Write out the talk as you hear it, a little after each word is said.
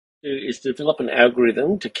Is develop an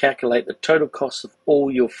algorithm to calculate the total cost of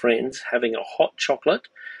all your friends having a hot chocolate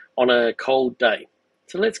on a cold day.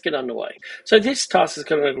 So let's get underway. So this task is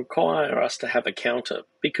going to require us to have a counter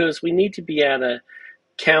because we need to be able to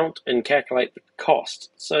count and calculate the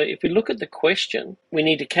cost. So if we look at the question, we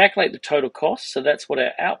need to calculate the total cost. So that's what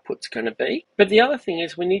our output's going to be. But the other thing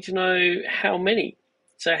is we need to know how many.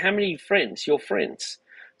 So how many friends, your friends.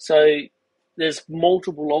 So there's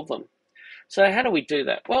multiple of them. So how do we do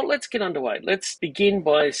that? Well, let's get underway. Let's begin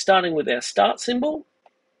by starting with our start symbol.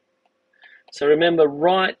 So remember,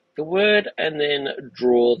 write the word and then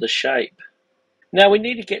draw the shape. Now we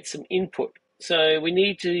need to get some input. So we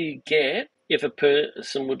need to get if a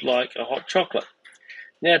person would like a hot chocolate.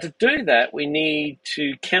 Now to do that, we need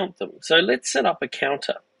to count them. So let's set up a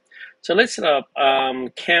counter. So let's set up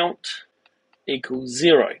count equals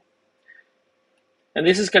 0. And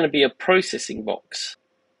this is going to be a processing box.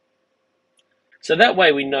 So that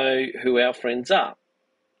way we know who our friends are.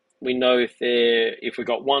 We know if we've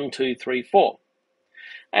got 1, 2, 3, 4.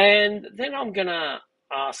 And then I'm going to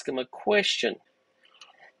ask them a question.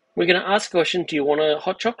 We're going to ask a question, do you want a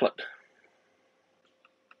hot chocolate?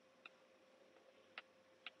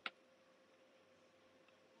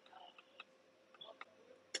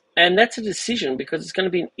 And that's a decision because it's going to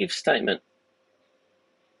be an if statement.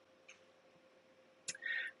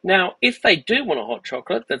 Now, if they do want a hot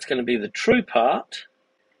chocolate, that's going to be the true part.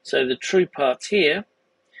 So the true part's here.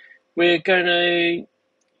 We're going to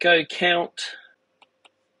go count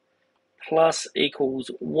plus equals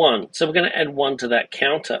 1. So we're going to add 1 to that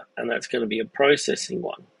counter, and that's going to be a processing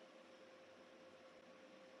one.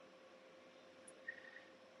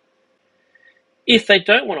 If they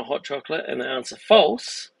don't want a hot chocolate and they answer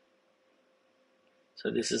false, so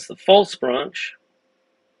this is the false branch,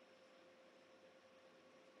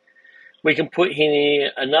 we can put in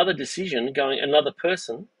here another decision going another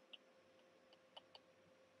person.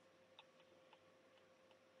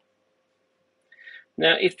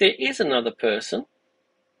 Now, if there is another person,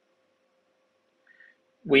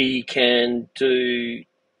 we can do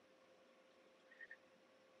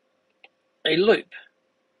a loop.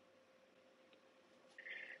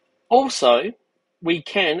 Also, we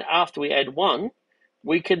can, after we add 1,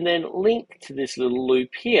 we can then link to this little loop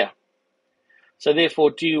here. So therefore,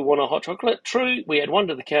 do you want a hot chocolate? True, we add 1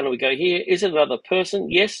 to the counter, we go here. Is it another person?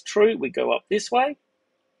 Yes, true, we go up this way.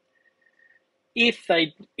 If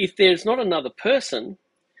there's not another person,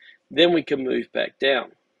 then we can move back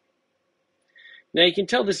down. Now you can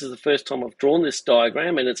tell this is the first time I've drawn this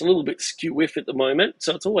diagram and it's a little bit skew-whiff at the moment,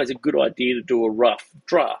 so it's always a good idea to do a rough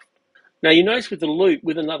draft. Now you notice with the loop,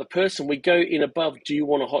 with another person, we go in above, do you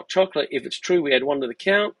want a hot chocolate? If it's true, we add 1 to the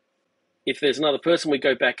count. If there's another person, we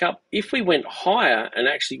go back up. If we went higher and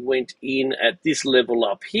actually went in at this level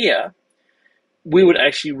up here, we would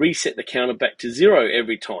actually reset the counter back to 0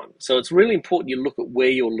 every time. So it's really important you look at where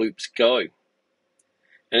your loops go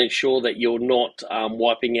and ensure that you're not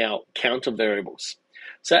wiping out counter variables.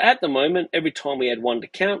 So at the moment, every time we add 1 to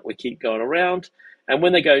count, we keep going around. And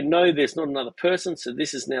when they go, no, there's not another person, so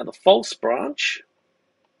this is now the false branch,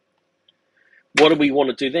 what do we want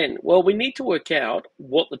to do then? Well, we need to work out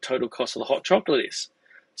what the total cost of the hot chocolate is.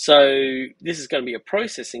 So this is going to be a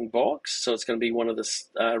processing box, so it's going to be one of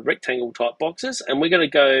the rectangle type boxes, and we're going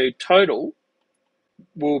to go total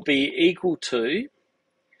will be equal to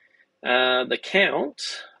the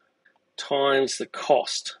count times the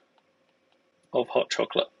cost of hot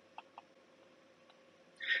chocolate.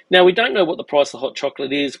 Now, we don't know what the price of hot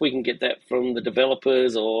chocolate is. We can get that from the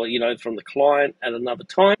developers or, from the client at another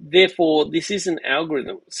time. Therefore, this is an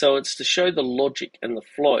algorithm. So it's to show the logic and the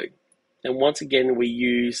flow. And once again, we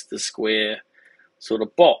use the square sort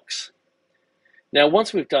of box. Now,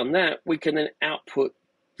 once we've done that, we can then output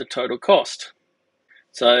the total cost.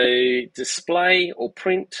 So display or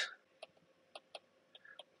print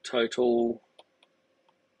total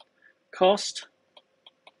cost.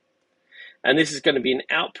 And this is going to be an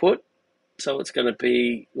output. So it's going to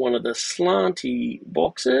be one of the slanty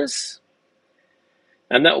boxes.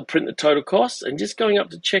 And that will print the total cost. And just going up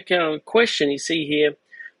to check out a question, you see here,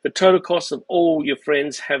 the total cost of all your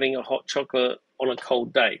friends having a hot chocolate on a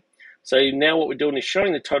cold day. So now what we're doing is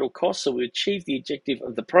showing the total cost. So we achieve the objective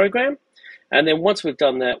of the program. And then once we've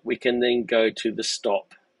done that, we can then go to the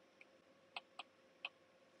stop.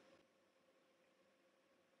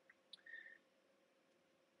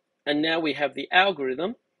 And now we have the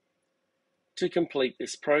algorithm to complete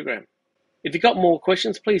this program. If you've got more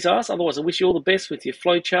questions, please ask. Otherwise, I wish you all the best with your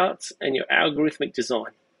flowcharts and your algorithmic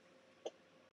design.